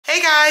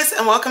Hey guys,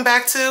 and welcome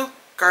back to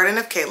Garden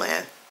of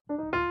Kayland.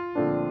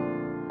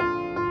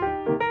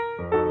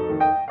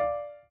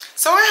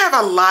 So I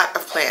have a lot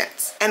of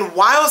plants, and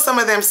while some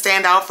of them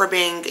stand out for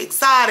being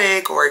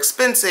exotic or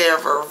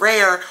expensive or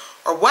rare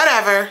or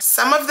whatever,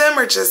 some of them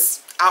are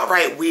just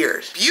outright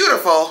weird.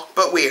 Beautiful,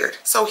 but weird.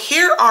 So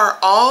here are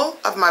all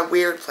of my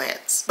weird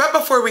plants. But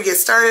before we get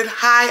started,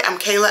 hi, I'm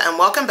Kayla and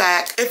welcome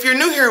back. If you're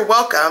new here,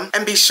 welcome,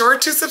 and be sure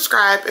to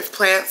subscribe if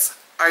plants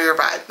are your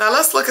vibe. Now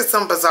let's look at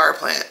some bizarre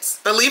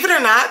plants. Believe it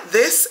or not,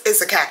 this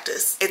is a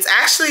cactus. It's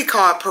actually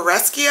called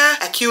Pereskia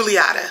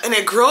Aculeata, and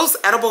it grows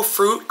edible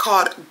fruit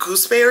called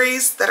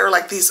gooseberries that are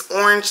like these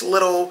orange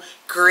little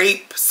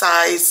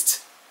grape-sized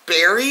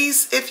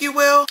berries, if you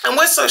will. And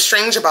what's so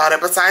strange about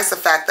it, besides the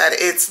fact that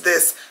it's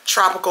this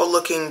tropical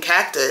looking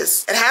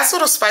cactus, it has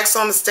little spikes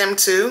on the stem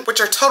too, which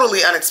are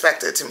totally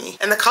unexpected to me.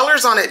 And the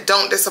colors on it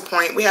don't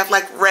disappoint. We have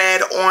like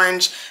red,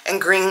 orange,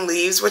 and green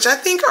leaves, which I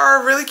think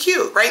are really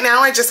cute. Right now,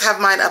 I just have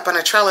mine up on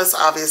a trellis,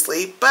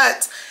 obviously,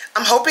 but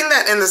I'm hoping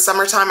that in the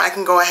summertime I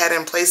can go ahead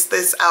and place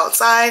this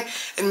outside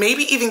and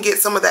maybe even get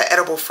some of that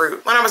edible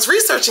fruit. When I was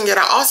researching it,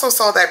 I also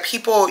saw that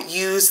people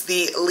use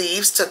the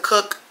leaves to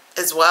cook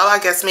as well, I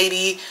guess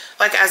maybe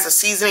like as a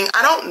seasoning.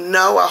 I don't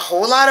know a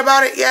whole lot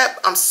about it yet.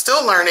 I'm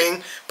still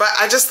learning, but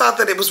I just thought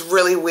that it was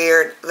really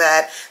weird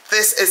that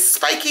this is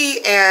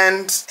spiky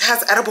and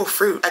has edible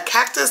fruit. A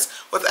cactus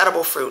with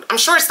edible fruit. I'm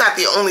sure it's not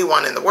the only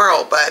one in the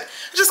world, but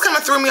it just kind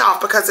of threw me off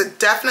because it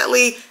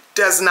definitely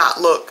does not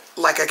look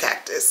like a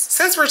cactus.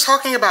 Since we're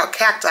talking about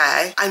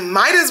cacti, I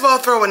might as well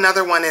throw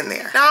another one in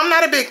there. Now, I'm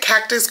not a big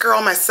cactus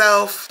girl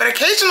myself, but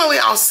occasionally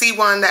I'll see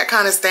one that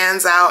kind of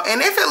stands out,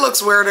 and if it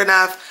looks weird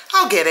enough,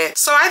 I'll get it.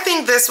 So I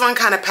think this one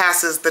kind of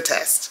passes the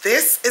test.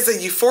 This is a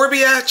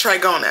Euphorbia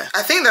Trigona.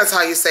 I think that's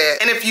how you say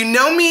it. And if you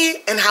know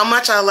me and how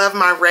much I love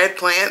my red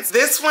plants,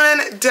 this one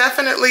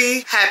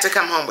definitely had to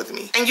come home with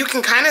me. And you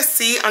can kind of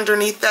see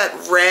underneath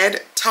that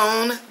red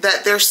tone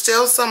that there's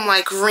still some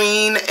like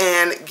green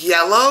and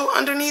yellow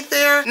underneath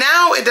there.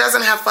 Now it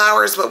doesn't have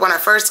flowers, but when I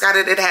first got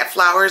it, it had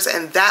flowers,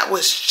 and that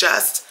was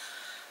just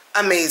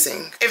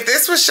amazing. If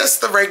this was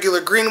just the regular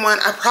green one,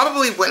 I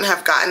probably wouldn't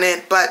have gotten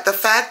it, but the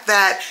fact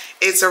that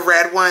it's a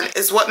red one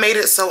is what made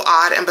it so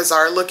odd and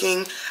bizarre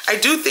looking. I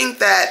do think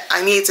that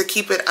I need to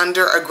keep it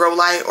under a grow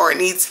light, or it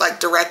needs like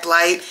direct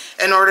light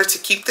in order to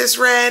keep this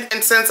red.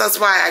 And since that's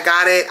why I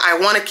got it, I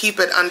want to keep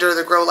it under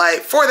the grow light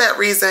for that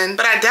reason.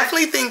 But I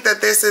definitely think that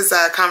this is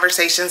a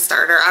conversation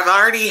starter. I've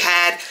already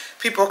had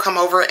people come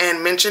over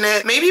and mention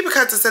it, maybe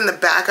because it's in the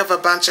back of a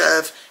bunch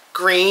of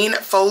green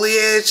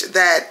foliage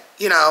that,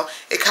 you know,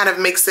 it kind of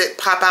makes it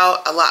pop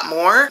out a lot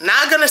more.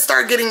 Not gonna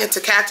start getting into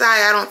cacti,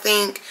 I don't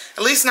think,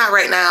 at least not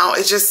right now.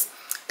 It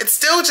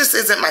still just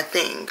isn't my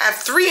thing. I have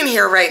 3 in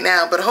here right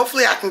now, but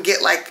hopefully I can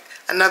get like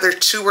another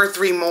 2 or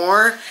 3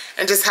 more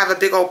and just have a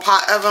big old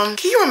pot of them.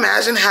 Can you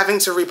imagine having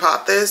to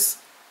repot this?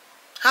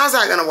 How's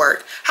that gonna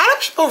work? How do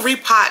people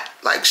repot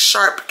like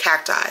sharp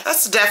cacti?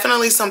 That's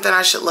definitely something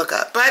I should look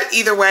up. But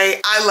either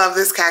way, I love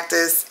this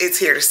cactus. It's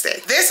here to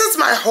stay. This is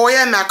my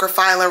Hoya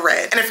Macrophylla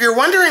Red. And if you're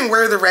wondering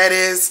where the red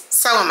is,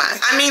 so am I.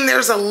 I mean,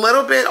 there's a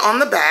little bit on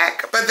the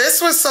back, but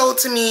this was sold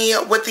to me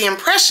with the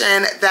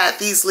impression that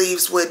these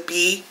leaves would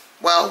be,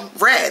 well,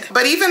 red.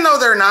 But even though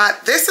they're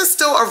not, this is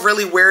still a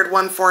really weird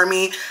one for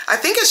me. I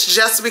think it's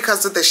just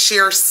because of the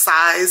sheer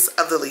size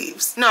of the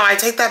leaves. No, I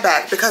take that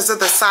back, because of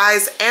the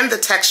size and the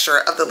texture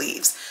of the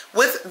leaves.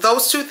 With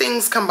those 2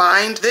 things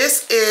combined,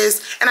 this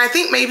is, and I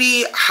think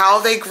maybe how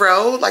they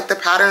grow, like the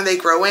pattern they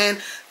grow in,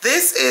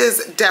 this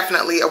is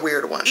definitely a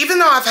weird one. Even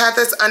though I've had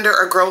this under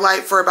a grow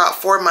light for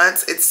about 4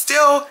 months, it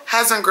still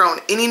hasn't grown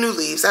any new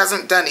leaves,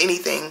 hasn't done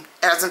anything.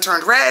 It hasn't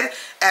turned red,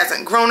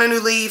 hasn't grown a new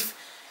leaf.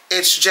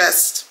 It's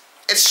just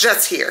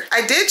here.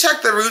 I did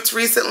check the roots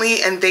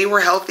recently and they were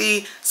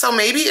healthy, so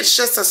maybe it's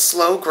just a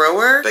slow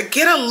grower, but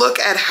get a look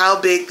at how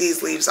big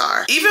these leaves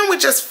are. Even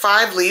with just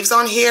 5 leaves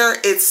on here,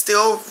 it's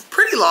still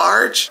pretty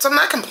large. So I'm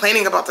not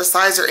complaining about the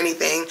size or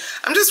anything.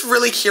 I'm just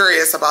really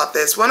curious about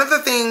this. One of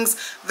the things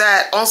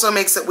that also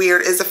makes it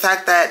weird is the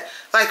fact that,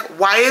 like,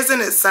 why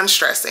isn't it sun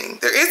stressing?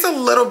 There is a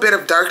little bit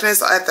of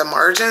darkness at the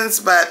margins,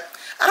 but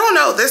I don't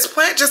know, this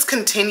plant just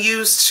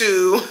continues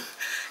to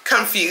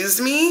confused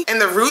me,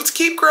 and the roots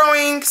keep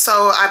growing,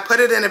 so I put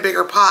it in a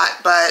bigger pot,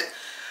 but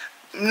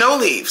no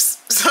leaves.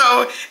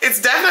 So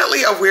it's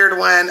definitely a weird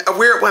one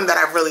that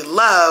I really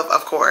love,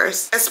 of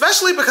course,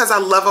 especially because I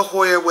love a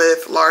Hoya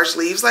with large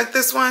leaves like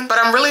this one, but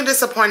I'm really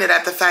disappointed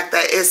at the fact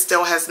that it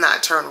still has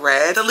not turned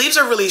red. The leaves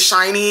are really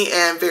shiny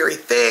and very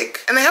thick,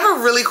 and they have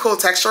a really cool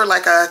texture,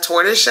 like a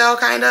tortoise shell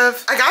kind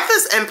of. I got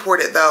this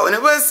imported though, and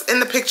it was, in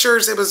the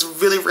pictures, it was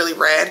really, really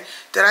red.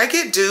 Did I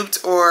get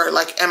duped, or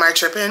like, am I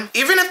tripping?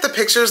 Even if the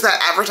pictures that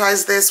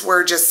advertised this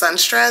were just sun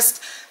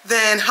stressed,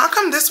 then how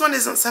come this one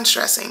isn't sun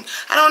stressing?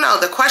 I don't know.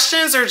 The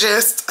questions are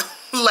just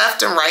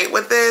left and right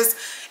with this,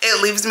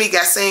 it leaves me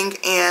guessing,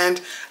 and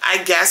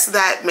I guess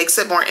that makes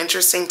it more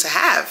interesting to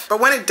have.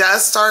 But when it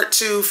does start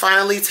to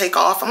finally take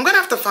off, I'm gonna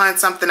have to find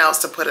something else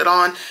to put it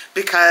on,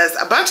 because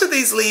a bunch of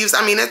these leaves,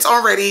 I mean, it's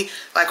already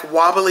like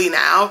wobbly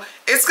now.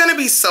 It's gonna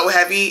be so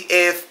heavy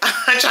if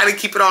I try to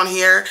keep it on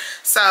here.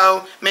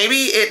 So maybe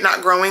it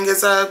not growing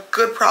is a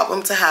good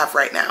problem to have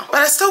right now.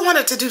 But I still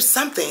wanted to do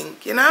something,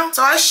 you know?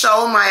 So I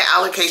show my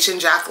Alocasia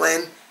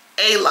Jacklyn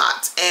a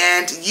lot,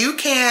 and you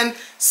can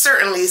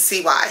certainly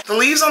see why. The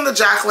leaves on the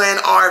Jacklyn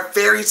are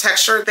very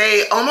textured.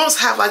 They almost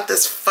have like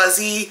this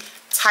fuzzy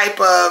type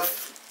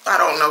of, I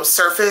don't know,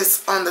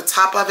 surface on the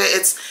top of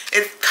it.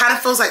 It kind of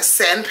feels like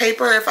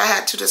sandpaper if I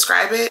had to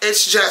describe it.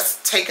 It's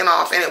just taken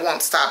off and it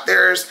won't stop.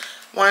 There's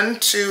 1,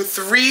 2,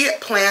 3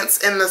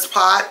 plants in this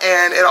pot,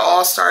 and it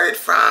all started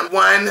from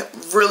one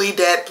really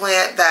dead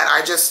plant that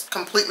I just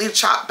completely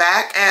chopped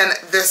back, and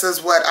this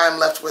is what I'm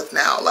left with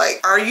now.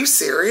 Like, are you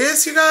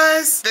serious, you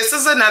guys? This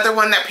is another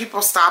one that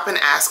people stop and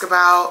ask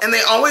about, and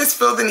they always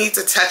feel the need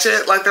to touch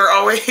it. Like, they're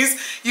always,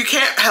 you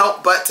can't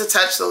help but to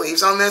touch the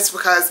leaves on this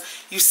because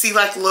you see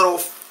like little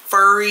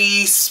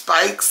furry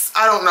spikes.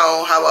 I don't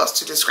know how else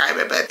to describe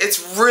it, but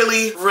it's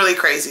really, really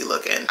crazy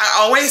looking. I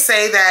always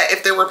say that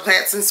if there were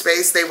plants in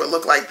space, they would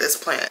look like this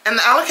plant. And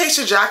the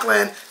Alocasia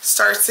Jacklyn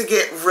starts to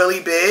get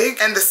really big,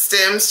 and the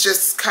stems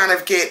just kind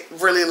of get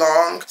really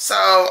long.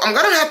 So I'm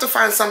gonna have to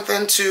find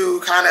something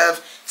to kind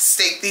of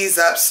stake these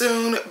up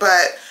soon,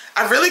 but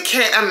I really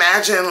can't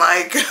imagine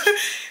like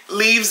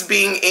leaves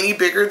being any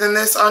bigger than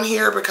this on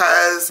here,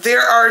 because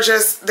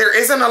there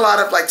isn't a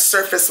lot of like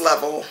surface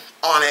level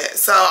on it.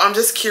 So I'm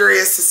just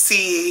curious to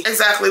see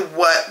exactly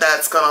what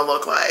that's gonna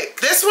look like.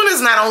 This one is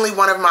not only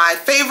one of my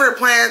favorite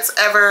plants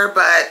ever,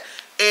 but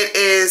it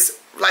is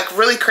like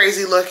really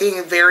crazy looking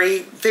and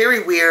very,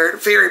 very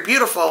weird, very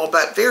beautiful,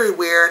 but very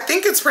weird. I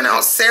think it's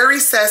pronounced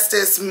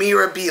Cercestis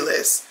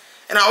Mirabilis.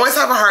 And I always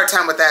have a hard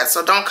time with that,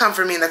 so don't come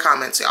for me in the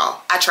comments,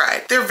 y'all. I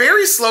tried. They're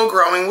very slow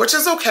growing, which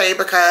is okay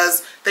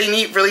because they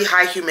need really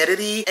high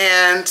humidity,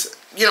 and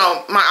you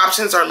know, my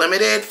options are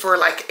limited for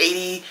like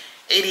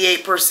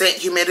 88%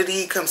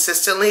 humidity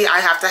consistently. I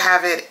have to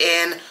have it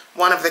in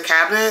one of the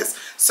cabinets.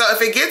 So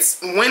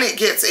when it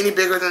gets any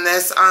bigger than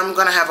this, I'm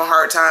gonna have a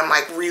hard time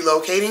like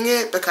relocating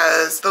it,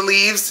 because the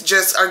leaves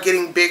just are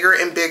getting bigger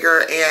and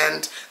bigger,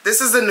 and this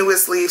is the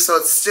newest leaf, so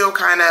it's still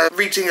kind of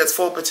reaching its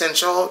full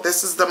potential.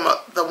 This is the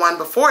one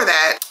before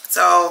that,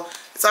 so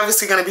it's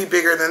obviously gonna be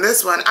bigger than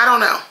this one. I don't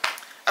know.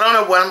 I don't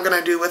know what I'm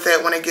gonna do with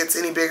it when it gets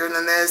any bigger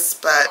than this,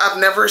 but I've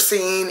never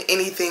seen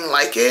anything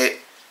like it.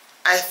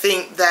 I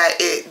think that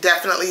it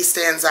definitely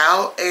stands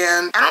out,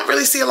 and I don't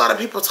really see a lot of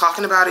people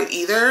talking about it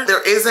either.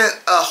 There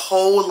isn't a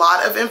whole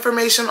lot of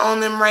information on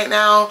them right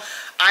now.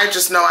 I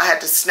just know I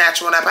had to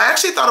snatch one up. I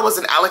actually thought it was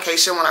an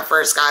Alocasia when I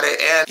first got it,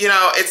 and you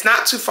know, it's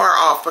not too far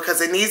off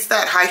because it needs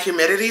that high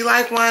humidity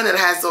like one. It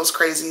has those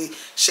crazy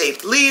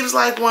shaped leaves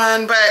like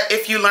one, but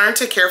if you learn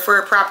to care for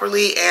it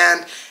properly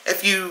and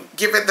if you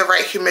give it the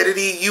right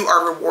humidity, you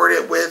are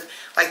rewarded with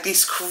like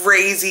these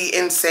crazy,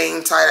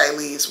 insane tie-dye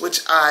leaves, which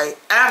I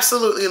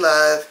absolutely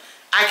love.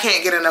 I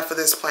can't get enough of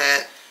this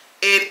plant.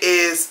 It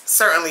is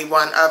certainly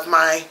one of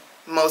my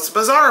most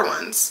bizarre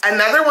ones.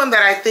 Another one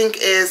that I think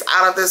is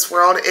out of this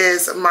world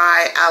is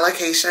my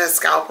Alocasia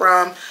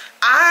Scalprum.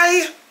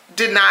 I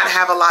did not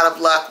have a lot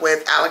of luck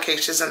with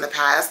Alocasias in the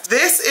past.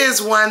 This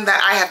is one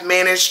that I have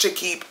managed to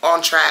keep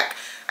on track.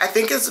 I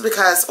think it's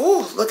because,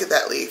 oh, look at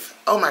that leaf.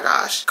 Oh my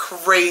gosh,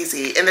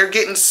 crazy. And they're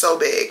getting so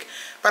big.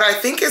 But I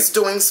think it's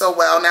doing so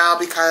well now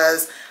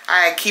because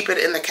I keep it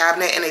in the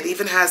cabinet, and it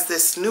even has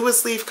this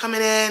newest leaf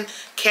coming in.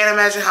 Can't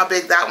imagine how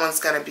big that one's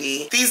gonna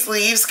be. These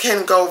leaves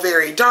can go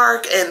very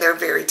dark and they're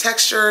very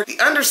textured. The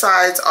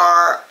undersides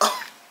are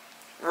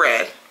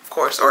red, of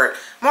course, or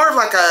more of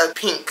like a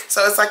pink.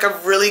 So it's like a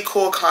really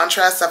cool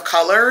contrast of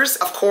colors.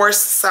 Of course,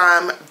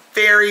 some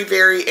very,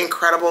 very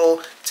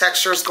incredible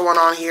textures going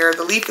on here.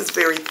 The leaf is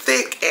very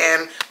thick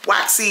and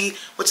waxy,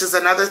 which is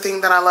another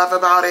thing that I love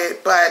about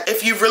it. But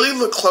if you really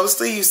look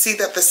closely, you see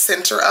that the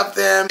center of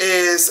them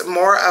is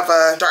more of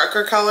a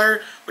darker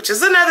color, which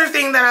is another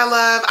thing that I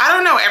love. I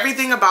don't know,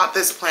 everything about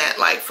this plant,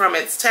 like from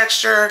its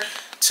texture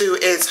to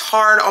its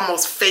hard,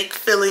 almost fake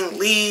filling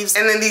leaves,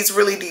 and then these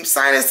really deep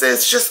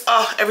sinuses, just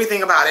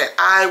everything about it.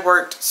 I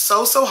worked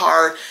so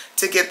hard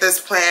to get this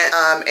plant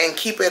and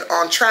keep it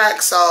on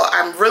track. So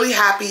I'm really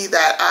happy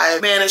that I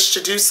managed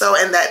to do so,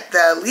 and that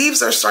the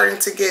leaves are starting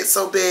to get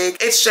so big.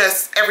 It's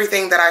just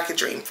everything that I could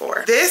dream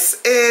for.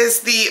 This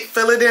is the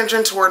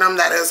Philodendron Tortum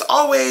that is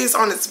always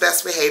on its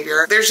best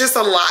behavior. There's just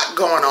a lot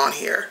going on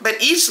here.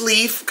 But each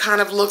leaf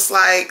kind of looks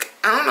like,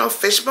 I don't know,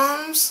 fish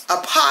bones? A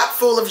pot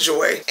full of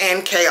joy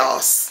and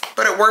chaos.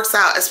 But it works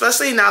out,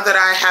 especially now that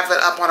I have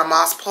it up on a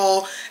moss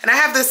pole. And I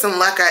have this in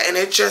leca, and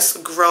it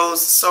just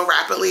grows so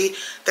rapidly.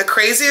 The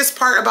craziest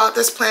part about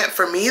this plant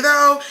for me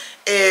though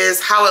is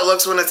how it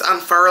looks when it's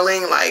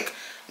unfurling. Like,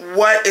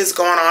 what is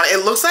going on.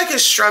 It looks like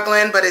it's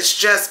struggling, but it's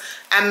just,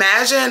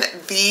 imagine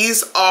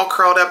these all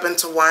curled up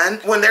into one.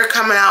 When they're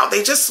coming out,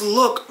 they just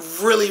look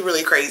really,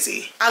 really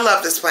crazy. I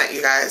love this plant,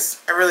 you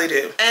guys. I really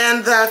do.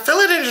 And the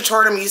Philodendron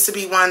Tortum used to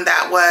be one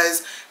that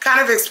was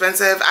kind of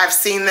expensive. I've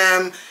seen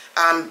them,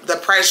 the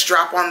price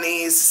drop on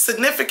these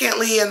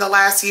significantly in the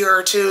last year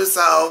or two,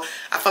 so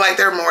I feel like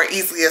they're more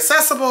easily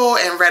accessible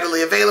and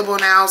readily available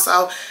now.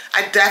 So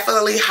I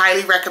definitely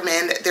highly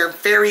recommend. They're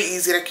very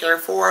easy to care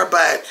for,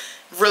 but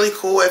really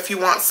cool if you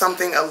want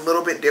something a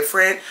little bit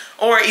different,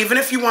 or even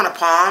if you want a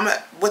palm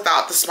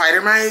without the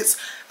spider mites.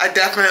 I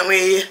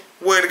definitely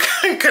would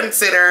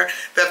consider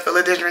the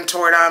Philodendron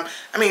Tortum.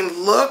 I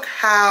mean, look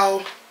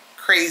how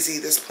crazy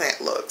this plant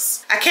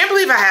looks. I can't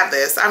believe I have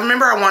this. I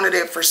remember I wanted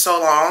it for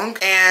so long,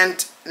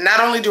 and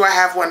not only do I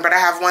have one, but I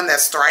have one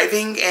that's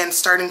thriving and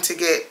starting to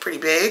get pretty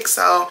big,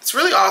 so it's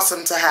really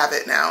awesome to have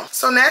it now.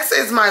 So next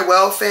is my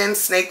Whalefin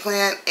snake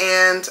plant,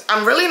 and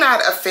I'm really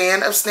not a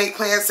fan of snake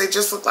plants. They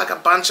just look like a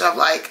bunch of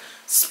like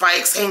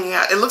spikes hanging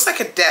out. It looks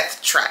like a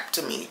death trap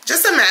to me.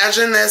 Just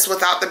imagine this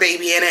without the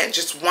baby in it,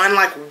 just one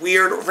like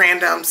weird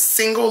random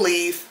single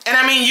leaf. And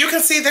I mean, you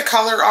can see the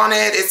color on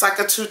it. It's like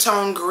a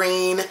two-tone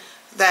green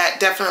that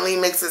definitely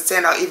makes it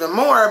stand out even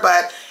more,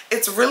 but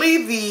it's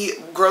really the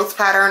growth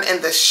pattern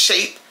and the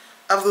shape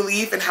of the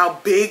leaf and how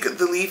big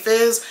the leaf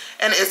is,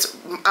 and it's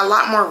a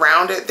lot more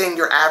rounded than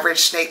your average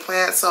snake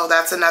plant. So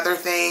that's another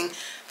thing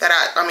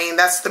that I mean,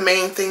 that's the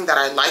main thing that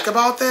I like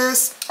about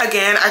this.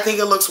 Again, I think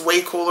it looks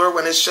way cooler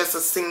when it's just a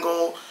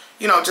single,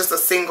 you know, just a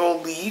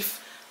single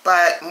leaf.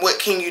 But what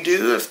can you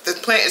do? If the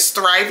plant is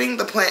thriving,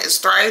 the plant is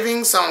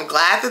thriving. So I'm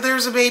glad that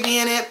there's a baby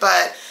in it,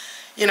 but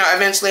you know,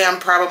 eventually I'm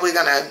probably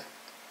gonna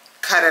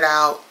cut it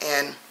out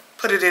and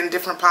put it in a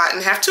different pot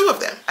and have two of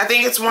them. I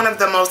think it's one of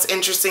the most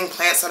interesting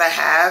plants that I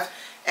have,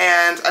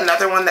 and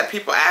another one that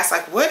people ask,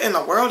 like, what in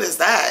the world is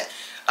that?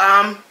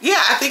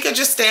 Yeah, I think it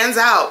just stands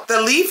out.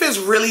 The leaf is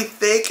really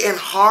thick and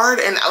hard,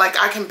 and like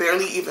I can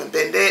barely even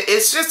bend it.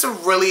 It's just a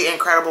really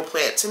incredible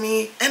plant to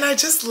me, and I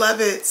just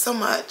love it so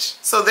much.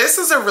 So this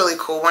is a really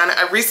cool one.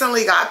 I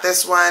recently got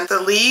this one.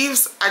 The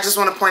leaves, I just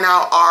want to point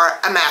out, are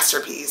a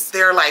masterpiece.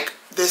 They're like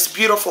this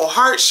beautiful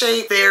heart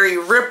shape, very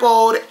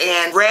rippled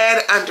and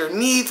red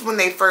underneath when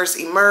they first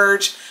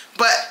emerge.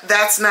 But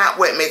that's not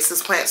what makes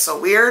this plant so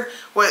weird.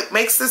 What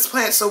makes this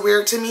plant so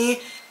weird to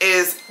me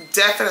is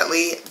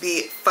definitely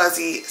the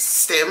fuzzy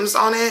stems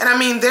on it. And I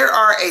mean, there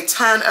are a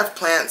ton of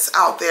plants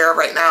out there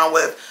right now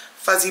with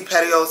fuzzy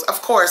petioles.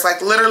 Of course,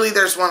 like literally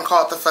there's one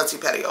called the fuzzy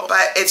petiole,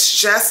 but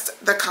it's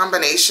just the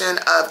combination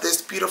of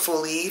this beautiful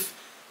leaf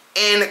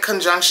in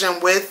conjunction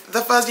with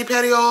the fuzzy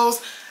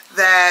petioles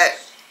that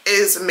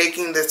is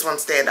making this one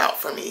stand out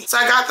for me. So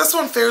I got this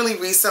one fairly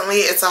recently.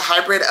 It's a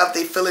hybrid of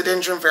the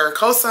Philodendron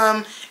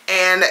Verrucosum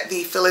and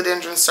the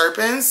Philodendron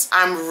serpens.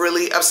 I'm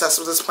really obsessed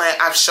with this plant.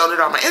 I've showed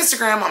it on my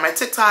Instagram, on my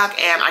TikTok,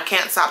 and I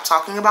can't stop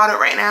talking about it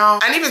right now.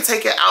 I didn't even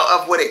take it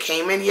out of what it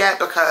came in yet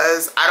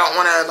because I don't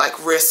want to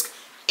like risk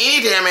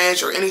any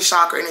damage or any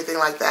shock or anything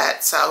like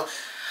that. So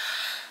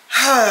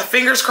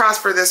fingers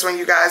crossed for this one,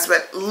 you guys.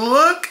 But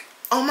look,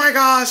 oh my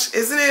gosh,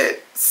 isn't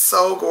it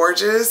so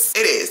gorgeous?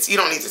 It is. You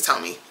don't need to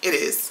tell me. It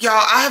is. Y'all,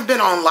 I have been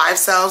on live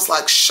sales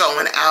like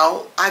showing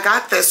out. I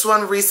got this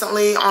one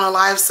recently on a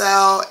live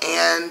sale,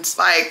 and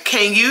like,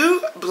 can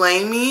you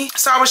blame me?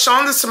 So I was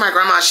showing this to my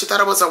grandma. She thought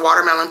it was a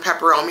watermelon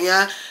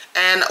peperomia,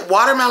 and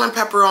watermelon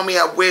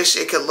peperomia wish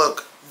it could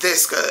look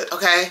this good,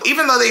 okay?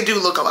 Even though they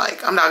do look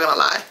alike, I'm not gonna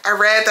lie. I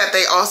read that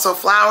they also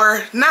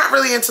flower. Not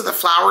really into the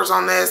flowers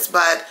on this,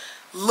 but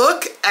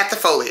look at the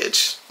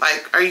foliage.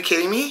 Like, are you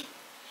kidding me?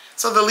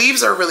 So the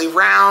leaves are really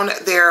round,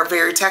 they're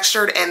very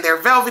textured, and they're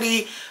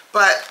velvety,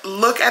 but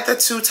look at the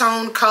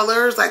two-tone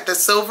colors, like the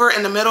silver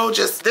in the middle.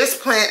 Just,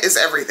 this plant is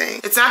everything.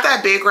 It's not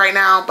that big right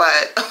now,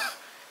 but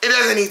it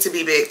doesn't need to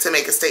be big to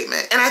make a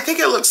statement. And I think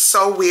it looks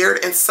so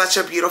weird in such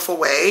a beautiful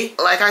way.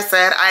 Like I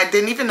said, I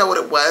didn't even know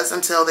what it was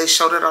until they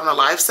showed it on a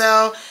live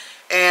sale,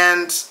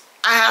 and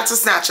I had to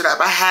snatch it up.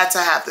 I had to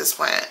have this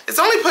plant. It's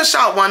only pushed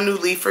out one new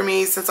leaf for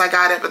me since I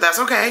got it, but that's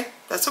okay.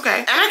 That's okay.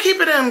 And I keep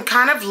it in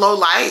kind of low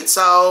light,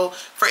 so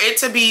for it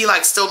to be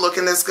like still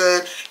looking this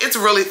good, it's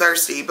really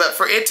thirsty, but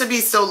for it to be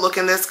still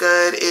looking this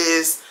good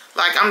is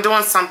like I'm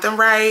doing something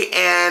right,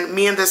 and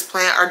me and this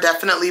plant are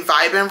definitely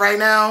vibing right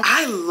now.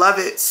 I love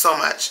it so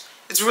much.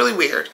 It's really weird.